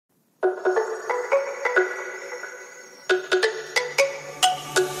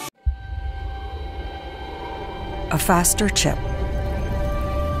A faster chip,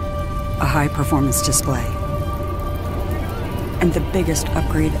 a high-performance display, and the biggest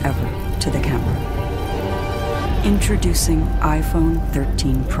upgrade ever to the camera. Introducing iPhone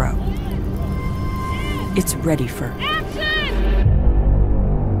 13 Pro. It's ready for action!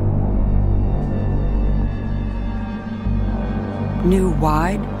 New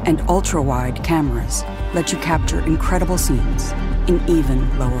wide and ultra-wide cameras let you capture incredible scenes in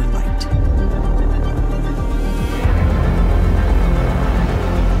even lower light.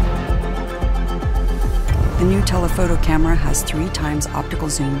 The new telephoto camera has 3 times optical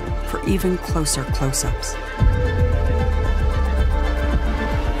zoom for even closer close-ups.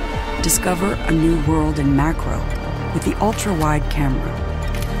 Discover a new world in macro with the ultra-wide camera.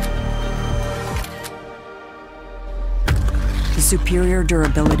 The superior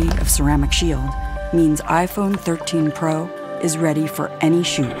durability of ceramic shield means iPhone 13 Pro is ready for any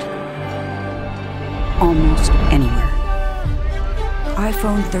shoot, almost anywhere.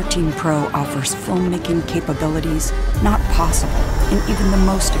 iPhone 13 Pro offers filmmaking capabilities not possible in even the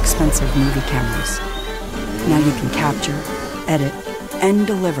most expensive movie cameras. Now you can capture, edit, and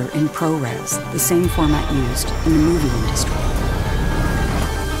deliver in ProRes, the same format used in the movie industry.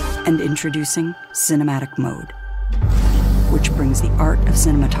 And introducing Cinematic Mode, which brings the art of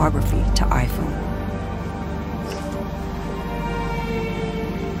cinematography to iPhone.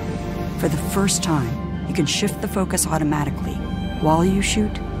 For the first time, you can shift the focus automatically while you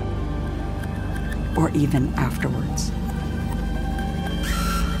shoot, or even afterwards.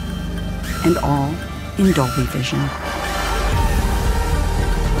 And all in Dolby Vision.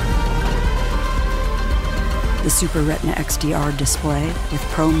 The Super Retina XDR display with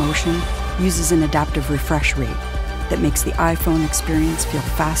Pro Motion uses an adaptive refresh rate that makes the iPhone experience feel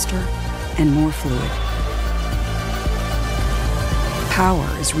faster and more fluid. Power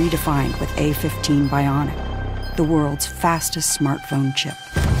is redefined with A15 Bionic, the world's fastest smartphone chip,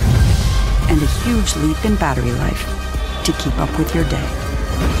 and a huge leap in battery life to keep up with your day.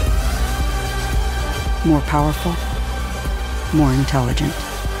 More powerful, more intelligent,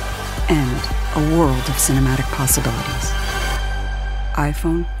 and a world of cinematic possibilities.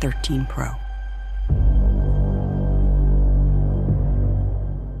 iPhone 13 Pro.